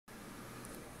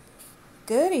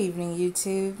Good evening,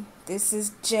 YouTube. This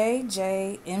is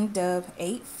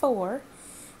JJMW84,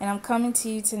 and I'm coming to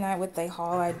you tonight with a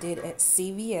haul I did at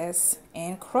CVS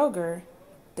and Kroger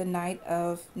the night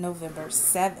of November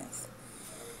 7th.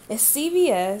 At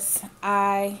CVS,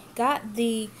 I got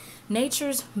the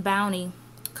Nature's Bounty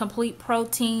Complete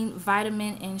Protein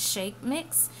Vitamin and Shake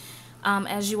Mix.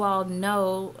 As you all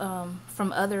know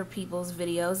from other people's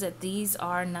videos, that these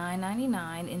are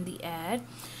 $9.99 in the ad,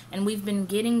 and we've been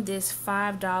getting this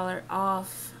 $5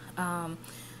 off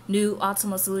new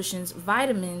Ultima Solutions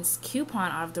vitamins coupon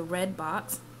out of the red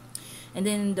box, and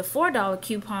then the $4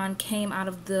 coupon came out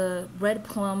of the red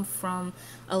plum from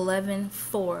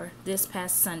 11/4 this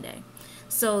past Sunday.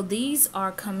 So these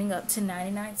are coming up to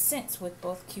 99 cents with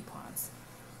both coupons.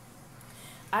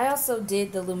 I also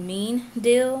did the Lumine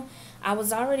deal. I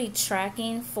was already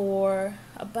tracking for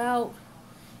about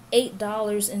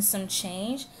 $8 and some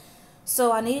change,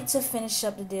 so I needed to finish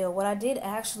up the deal. What I did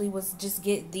actually was just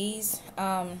get these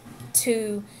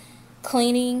two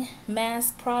cleaning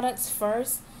mask products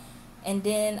first, and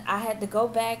then I had to go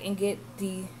back and get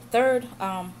the third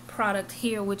product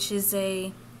here, which is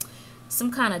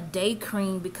some kind of day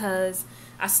cream, because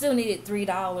I still needed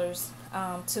 $3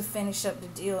 to finish up the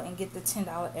deal and get the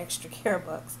 $10 extra care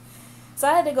bucks. So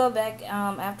I had to go back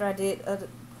after I did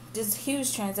this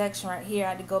huge transaction right here. I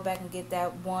had to go back and get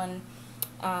that one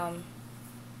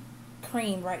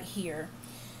cream right here.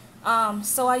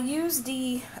 So I used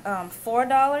the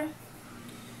 $4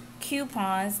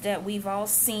 coupons that we've all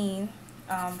seen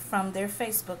from their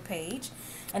Facebook page,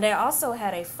 and they also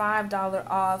had a $5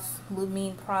 off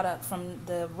Lumine product from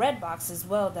the red box as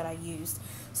well that I used.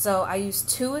 So I used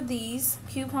two of these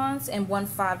coupons and one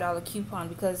 $5 coupon,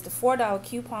 because the $4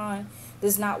 coupon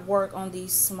does not work on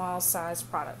these small size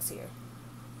products here.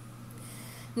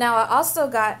 Now I also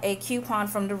got a coupon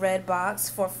from the red box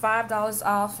for $5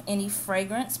 off any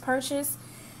fragrance purchase,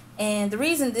 and the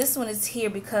reason this one is here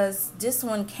because this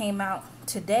one came out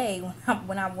today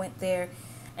when I went there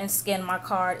and scanned my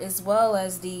card, as well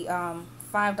as the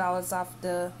 $5 off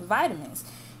the vitamins.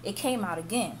 It came out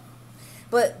again.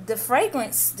 But the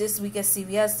fragrance this week at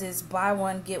CVS is buy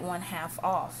one, get one half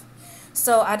off.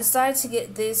 So I decided to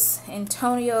get this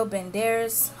Antonio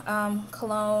Banderas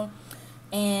cologne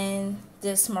and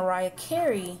this Mariah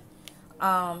Carey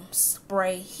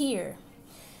spray here.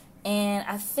 And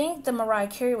I think the Mariah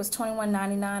Carey was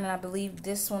 $21.99, and I believe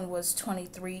this one was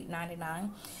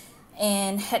 $23.99.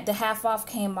 And the half off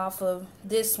came off of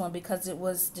this one because it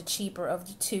was the cheaper of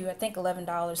the two. I think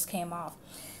 $11 came off.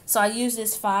 So I used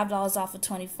this $5 off of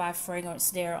 25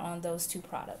 fragrance there on those two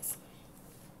products.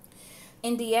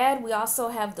 In the ad, we also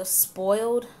have the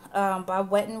Spoiled by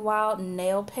Wet n Wild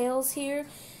nail pails here.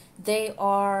 They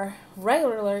are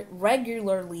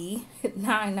regularly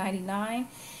 $9.99,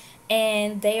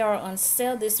 and they are on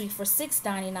sale this week for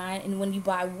 $6.99. And when you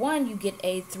buy one, you get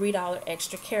a $3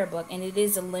 extra care buck, and it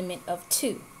is a limit of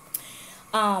 2.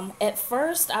 At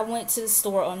first, I went to the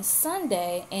store on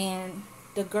Sunday, and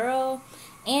the girl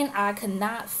and I could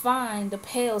not find the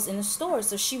pails in the store,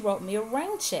 so she wrote me a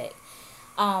rain check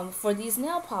for these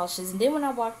nail polishes. And then when I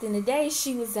walked in today,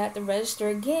 she was at the register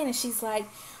again, and she's like,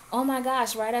 "Oh my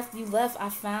gosh, right after you left, I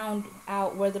found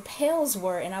out where the pails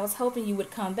were, and I was hoping you would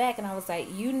come back." And I was like,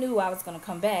 "You knew I was going to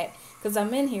come back, because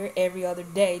I'm in here every other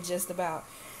day just about."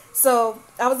 So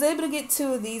I was able to get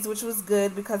 2 of these, which was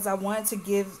good, because I wanted to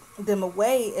give them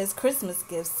away as Christmas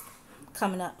gifts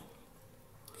coming up.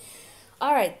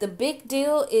 Alright, the big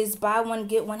deal is buy one,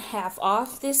 get one half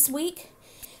off this week.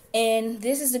 And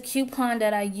this is the coupon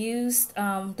that I used,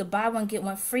 the buy one, get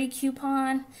one free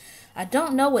coupon. I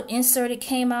don't know what insert it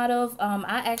came out of.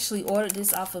 I actually ordered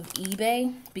this off of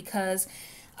eBay because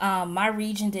my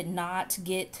region did not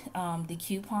get the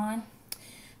coupon.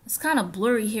 It's kind of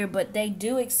blurry here, but they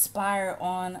do expire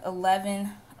on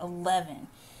 11/11.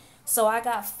 So I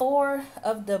got 4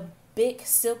 of the Big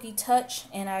Silky Touch,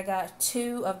 and I got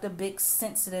 2 of the Big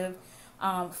Sensitive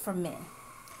for men.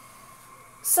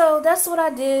 So that's what I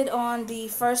did on the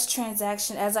first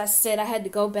transaction. As I said, I had to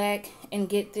go back and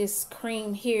get this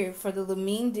cream here for the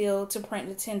Lumine deal to print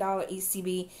the $10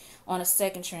 ECB on a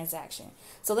second transaction.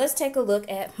 So let's take a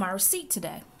look at my receipt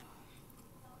today.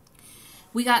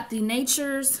 We got the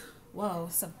Nature's, whoa,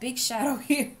 it's a big shadow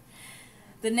here.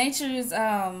 The Nature's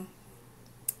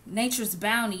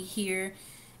Bounty here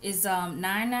is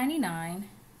 $9.99.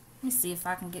 Let me see if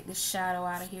I can get this shadow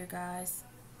out of here, guys.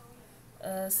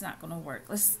 It's not gonna work.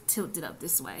 Let's tilt it up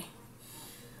this way.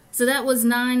 So that was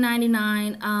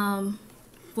 $9.99.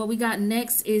 What we got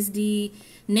next is the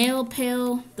nail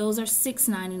pail. Those are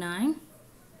 $6.99.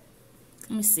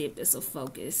 Let me see if this will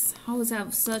focus. I always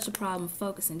have such a problem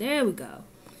focusing. There we go.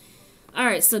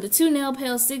 Alright, so the two nail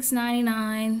pails,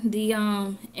 $6.99. The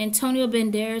Antonio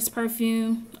Banderas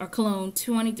perfume or cologne,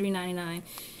 $23.99.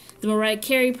 The Mariah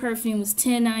Carey perfume was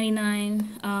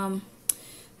 $10.99.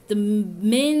 The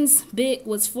men's Bic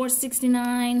was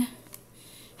 $4.69.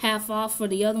 Half off for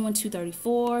the other one,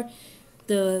 $2.34.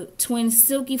 The Twin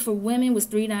Silky for women was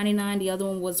 $3.99. The other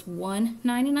one was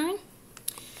 $1.99.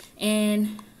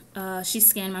 And she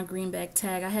scanned my greenback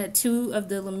tag. I had two of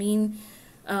the Lamine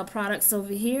products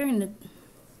over here in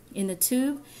the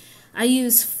tube. I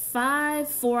used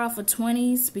 4 off of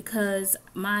 20s because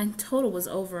my total was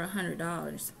over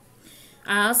 $100.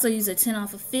 I also used a 10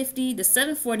 off of 50. The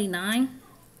 $7.49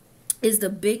 is the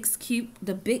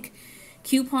big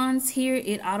coupons here.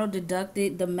 It auto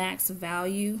deducted the max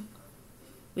value,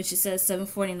 which it says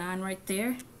 $7.49 right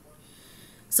there.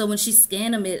 So when she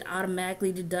scanned them, it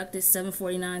automatically deducted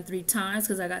 $7.49 3 times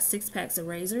because I got 6 packs of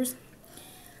razors.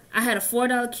 I had a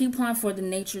 $4 coupon for the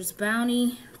Nature's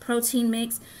Bounty protein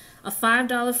mix, a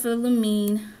 $5 for the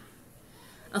Lamine,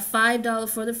 a $5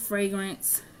 for the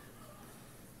fragrance,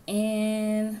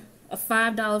 and a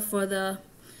 $5 for the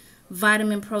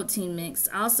vitamin protein mix.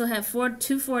 I also have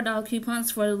two $4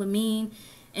 coupons for the Lamine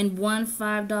and one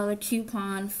 $5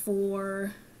 coupon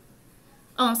for,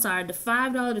 the $5,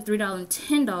 the $3, and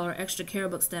 $10 extra care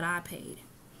books that I paid,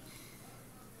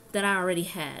 that I already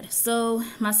had. So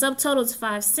my subtotal is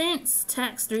 5 cents,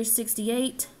 tax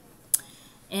 $3.68,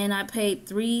 and I paid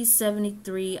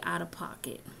 $3.73 out of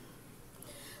pocket.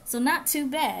 So not too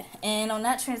bad. And on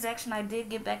that transaction, I did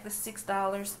get back the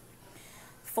 $6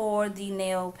 for the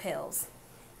nail pails.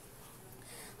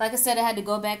 Like I said, I had to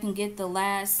go back and get the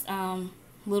last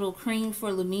little cream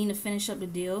for Lamine to finish up the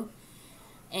deal.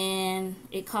 And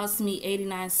it cost me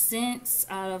 89 cents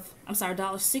out of,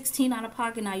 $1.16 out of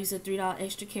pocket, and I used a $3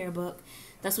 extra care book.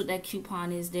 That's what that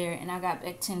coupon is there, and I got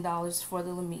back $10 for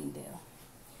the Lamine deal.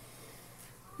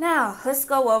 Now, let's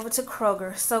go over to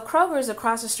Kroger. So Kroger is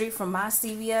across the street from my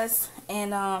CVS,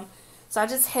 and so I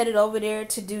just headed over there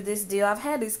to do this deal. I've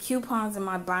had these coupons in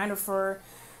my binder for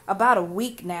about a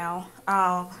week now,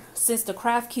 since the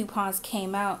craft coupons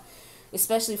came out,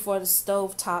 especially for the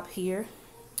stove top here.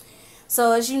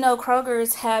 So as you know, Kroger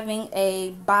is having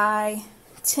a buy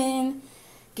 10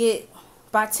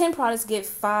 products get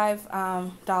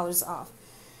 $5 off.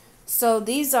 So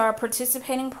these are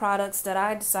participating products that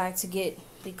I decided to get.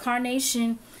 The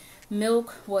Carnation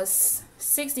milk was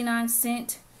 69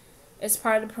 cents as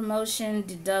part of the promotion.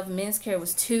 The Dove men's care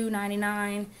was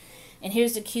 $2.99. And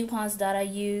here's the coupons that I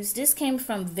used. This came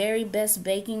from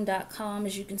verybestbaking.com,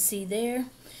 as you can see there.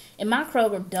 And my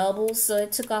Kroger doubles, so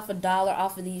it took off $1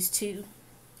 off of these two.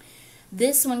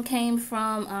 This one came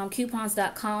from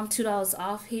coupons.com, $2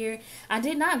 off here. I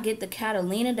did not get the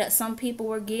Catalina that some people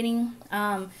were getting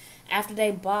after they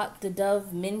bought the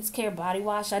Dove men's care body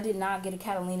wash. I did not get a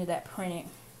Catalina that printed.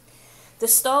 The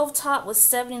stove top was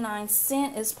 79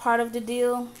 cents as part of the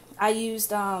deal. I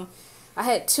used I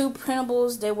had two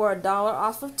printables. They were $1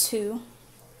 off of 2,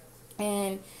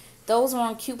 and those were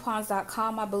on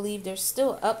coupons.com. I believe they're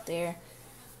still up there.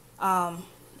 And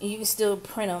you can still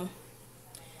print them.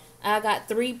 I got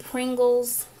 3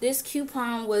 Pringles. This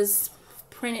coupon was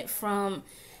printed from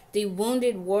the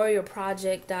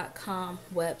WoundedWarriorProject.com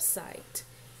website.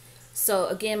 So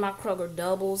again, my Kroger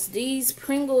doubles. These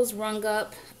Pringles rung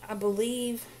up, I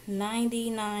believe,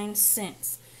 99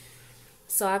 cents.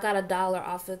 So I got $1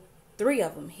 off of 3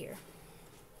 of them here.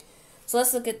 So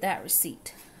let's look at that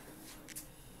receipt.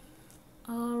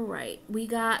 Alright, we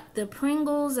got the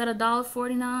Pringles at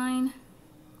 $1.49.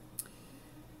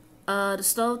 The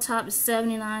stove top is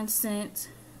 79 cents.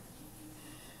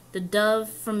 The Dove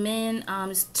for men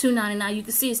is $2.99. You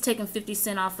can see it's taking 50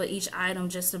 cents off of each item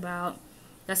just about.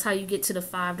 That's how you get to the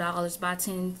 $5. Buy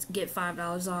 10, get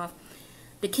 $5 off.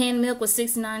 The canned milk was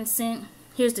 69 cents.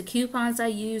 Here's the coupons I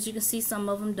used. You can see some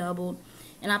of them doubled.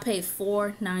 And I paid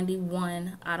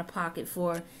 $4.91 out of pocket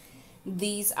for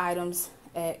these items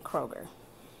at Kroger.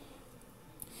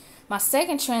 My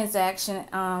second transaction,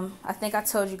 I think I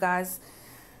told you guys,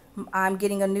 I'm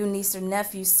getting a new niece or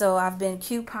nephew, so I've been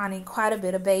couponing quite a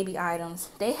bit of baby items.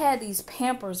 They had these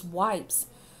Pampers wipes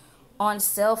on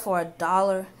sale for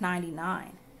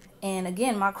 $1.99. And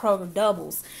again, my Kroger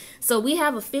doubles. So we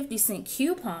have a 50-cent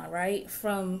coupon, right,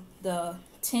 from the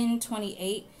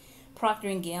 10/28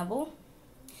 Procter & Gamble.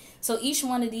 So each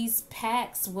one of these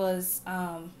packs was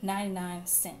 99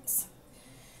 cents.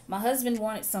 My husband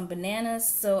wanted some bananas,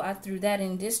 so I threw that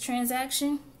in this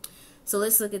transaction. So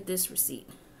let's look at this receipt.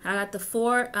 I got the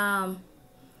 4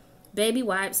 baby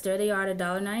wipes. There they are at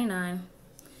 $1.99.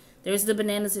 There's the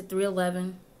bananas at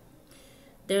 $3.11.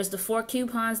 There's the 4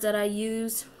 coupons that I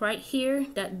used right here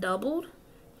that doubled.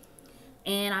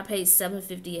 and I paid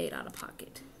 $7.58 out of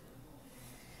pocket.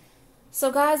 So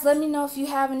guys, let me know if you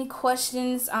have any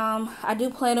questions. I do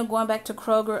plan on going back to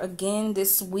Kroger again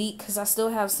this week because I still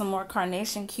have some more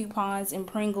Carnation coupons and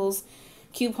Pringles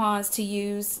coupons to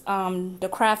use. The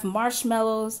Kraft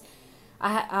marshmallows,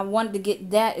 I wanted to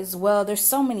get that as well. There's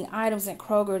so many items at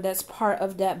Kroger that's part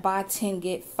of that buy 10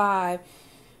 get 5.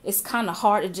 It's kind of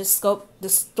hard to just scope the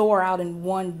store out in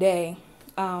one day.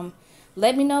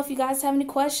 Let me know if you guys have any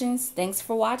questions. Thanks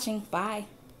for watching. Bye.